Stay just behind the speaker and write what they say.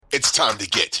It's time to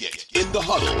get in the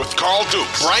huddle with Carl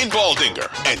Dukes, Brian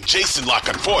Baldinger, and Jason La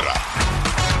Canfora.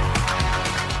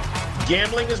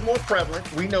 Gambling is more prevalent.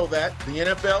 We know that. The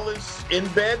NFL is in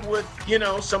bed with,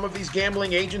 some of these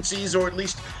gambling agencies, or at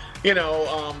least,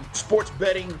 sports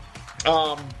betting,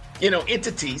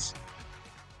 entities.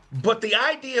 But the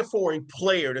idea for a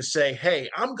player to say, hey,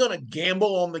 I'm going to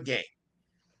gamble on the game.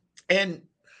 And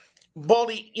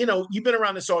Baldy, you've been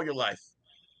around this all your life.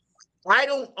 I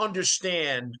don't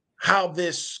understand how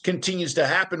this continues to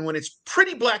happen when it's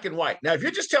pretty black and white. Now, if you're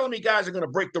just telling me guys are going to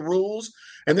break the rules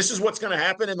and this is what's going to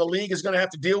happen and the league is going to have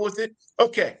to deal with it,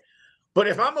 okay. But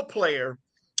if I'm a player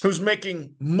who's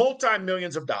making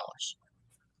multi-millions of dollars,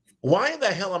 why in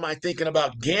the hell am I thinking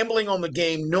about gambling on the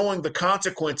game knowing the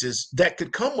consequences that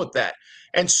could come with that?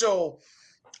 And so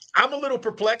I'm a little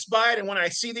perplexed by it. And when I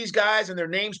see these guys and their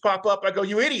names pop up, I go,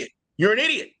 you idiot. You're an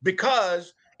idiot,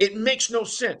 because it makes no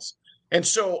sense. And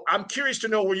so I'm curious to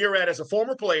know where you're at as a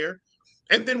former player,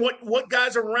 and then what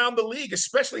guys around the league,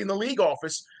 especially in the league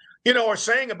office, are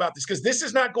saying about this, because this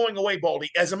is not going away, Baldy.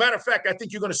 As a matter of fact, I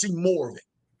think you're going to see more of it.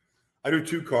 I do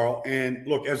too, Carl. And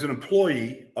look, as an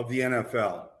employee of the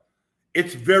NFL,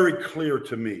 it's very clear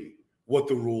to me what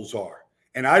the rules are.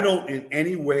 And I don't in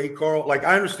any way, Carl, I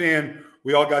understand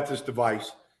we all got this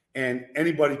device and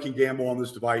anybody can gamble on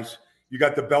this device. You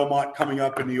got the Belmont coming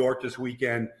up in New York this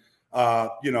weekend.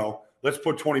 Let's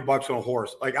put $20 on a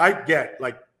horse. I get,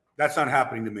 that's not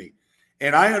happening to me.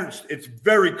 And I understand, it's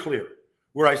very clear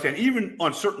where I stand, even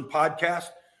on certain podcasts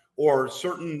or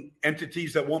certain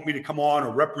entities that want me to come on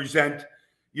or represent,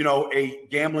 a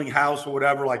gambling house or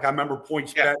whatever. I remember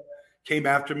PointsBet came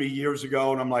after me years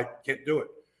ago, and I'm like, can't do it.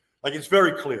 It's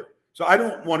very clear. So I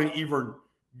don't want to even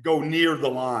go near the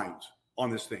lines on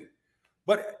this thing.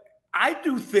 But I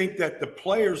do think that the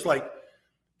players like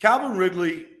Calvin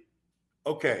Ridley,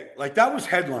 okay, that was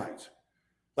headlines.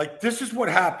 This is what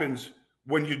happens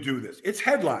when you do this. It's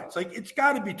headlines. It's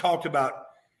got to be talked about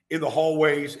in the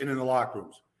hallways and in the locker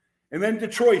rooms. And then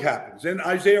Detroit happens. Then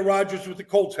Isaiah Rodgers with the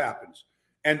Colts happens.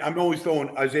 And I'm always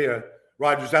throwing Isaiah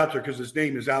Rodgers out there because his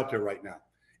name is out there right now.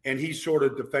 And he's sort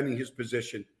of defending his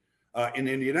position in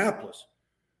Indianapolis.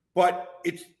 But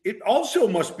it also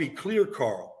must be clear,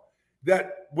 Carl,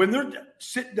 that when they're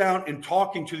sitting down and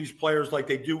talking to these players like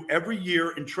they do every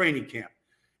year in training camp,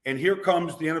 and here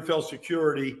comes the NFL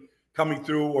security coming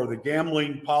through or the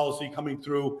gambling policy coming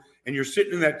through, and you're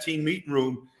sitting in that team meeting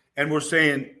room and we're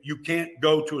saying you can't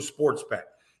go to a sports bet.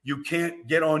 You can't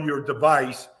get on your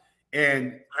device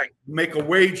and make a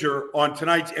wager on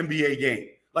tonight's NBA game,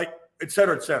 et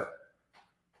cetera, et cetera.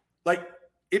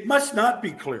 It must not be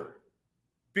clear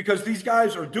because these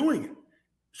guys are doing it.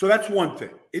 So that's one thing.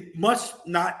 It must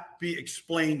not be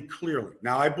explained clearly.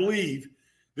 Now, I believe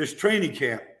this training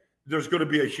camp, there's going to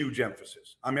be a huge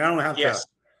emphasis. I don't have to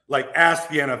ask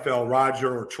the NFL,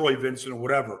 Roger or Troy Vincent or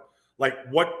whatever,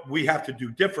 what we have to do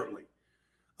differently.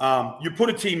 You put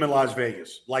a team in Las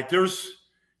Vegas, there's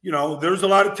a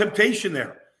lot of temptation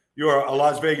there. You're a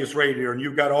Las Vegas Raider and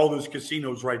you've got all those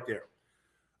casinos right there.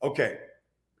 Okay.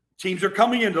 Teams are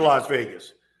coming into Las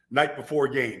Vegas night before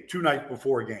a game, 2 nights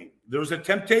before a game. There's a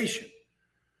temptation.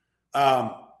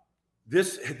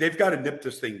 They've got to nip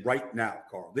this thing right now,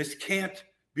 Carl. This can't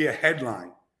be a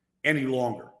headline any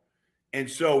longer. And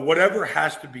so whatever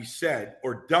has to be said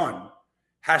or done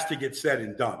has to get said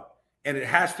and done. And it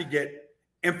has to get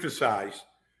emphasized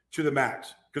to the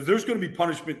max. Because there's going to be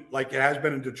punishment like it has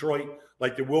been in Detroit,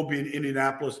 like there will be in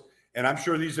Indianapolis. And I'm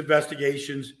sure these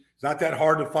investigations, it's not that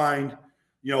hard to find,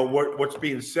 what's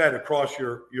being said across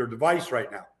your device right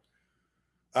now.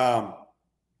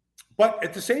 But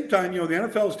at the same time, the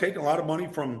NFL is taking a lot of money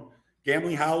from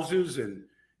gambling houses. And,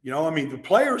 the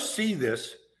players see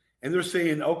this and they're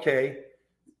saying, okay,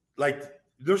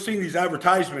 they're seeing these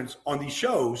advertisements on these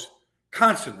shows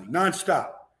constantly,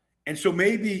 nonstop. And so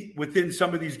maybe within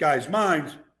some of these guys'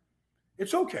 minds,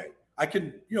 it's okay. I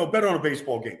can, bet on a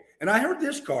baseball game. And I heard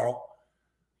this, Carl.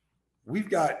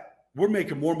 We're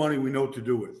making more money we know what to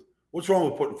do with. What's wrong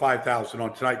with putting 5,000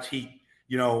 on tonight's Heat,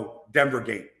 Denver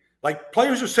game?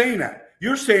 Players are saying that.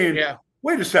 You're saying,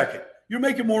 wait a second. You're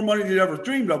making more money than you ever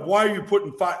dreamed of. Why are you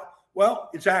putting 5? Well,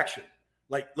 it's action.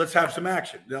 Let's have some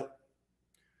action.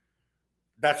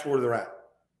 That's where they're at.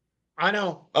 I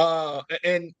know.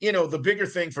 And the bigger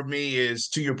thing for me is,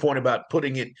 to your point about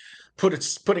putting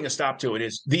a stop to it,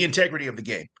 is the integrity of the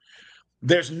game.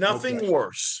 There's nothing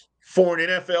worse for an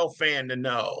NFL fan to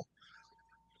know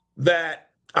that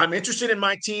I'm interested in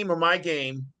my team or my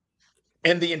game,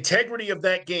 and the integrity of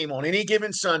that game on any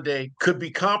given Sunday could be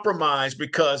compromised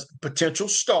because potential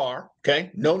star,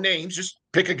 okay, no names, just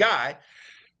pick a guy,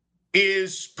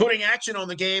 is putting action on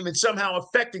the game and somehow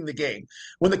affecting the game.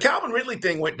 When the Calvin Ridley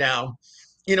thing went down,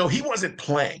 he wasn't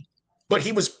playing, but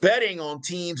he was betting on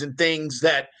teams and things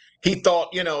that he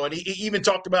thought, and he even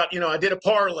talked about, I did a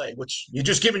parlay, which you're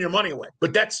just giving your money away,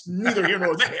 but that's neither here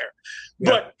nor there. Yeah.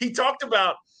 But he talked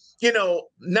about,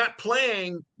 not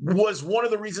playing was one of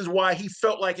the reasons why he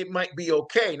felt like it might be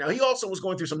okay. Now, he also was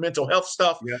going through some mental health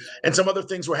stuff and some other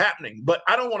things were happening. But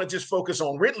I don't want to just focus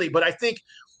on Ridley. But I think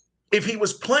if he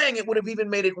was playing, it would have even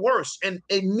made it worse. And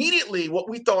immediately what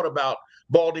we thought about,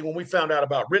 Baldy, when we found out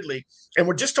about Ridley, and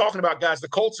we're just talking about guys,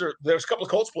 there's a couple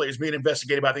of Colts players being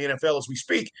investigated by the NFL as we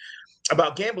speak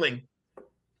about gambling.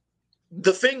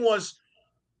 The thing was,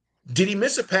 did he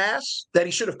miss a pass that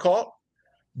he should have caught?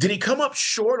 Did he come up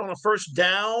short on a first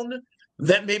down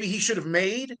that maybe he should have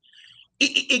made?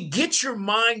 It gets your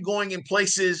mind going in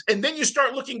places, and then you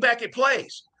start looking back at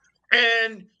plays.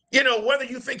 And, whether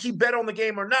you think he bet on the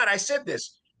game or not, I said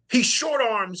this. He short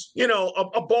arms,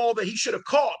 a ball that he should have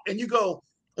caught. And you go,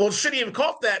 well, should he have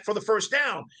caught that for the first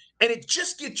down? And it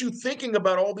just gets you thinking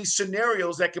about all these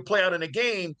scenarios that could play out in a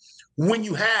game when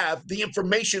you have the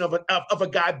information of a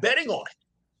guy betting on it.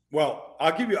 Well,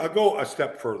 I'll go a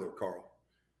step further, Carl.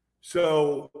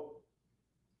 So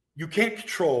you can't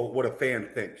control what a fan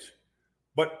thinks,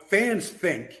 but fans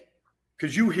think,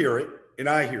 because you hear it and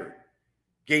I hear it,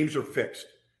 games are fixed.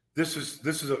 This is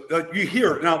you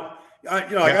hear it now. I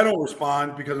don't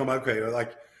respond because I'm okay.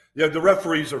 The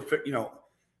referees are,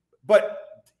 but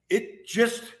it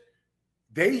just,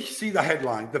 they see the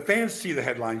headline. The fans see the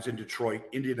headlines in Detroit,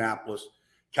 Indianapolis,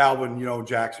 Calvin,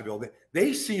 Jacksonville.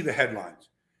 They see the headlines.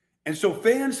 And so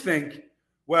fans think,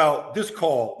 well, this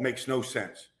call makes no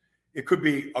sense. It could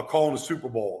be a call in the Super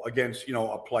Bowl against,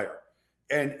 a player.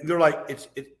 And they're like,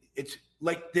 it's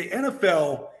like the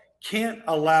NFL can't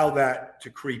allow that to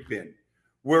creep in,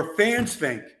 where fans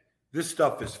think this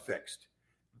stuff is fixed.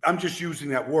 I'm just using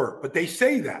that word, but they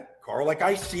say that, Carl. Like,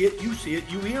 I see it, you see it,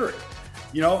 you hear it,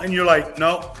 and you're like,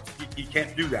 no, you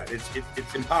can't do that.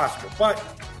 It's impossible.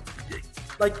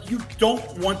 But you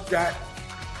don't want that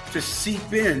to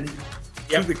seep in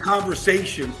to the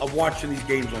conversation of watching these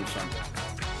games on Sunday.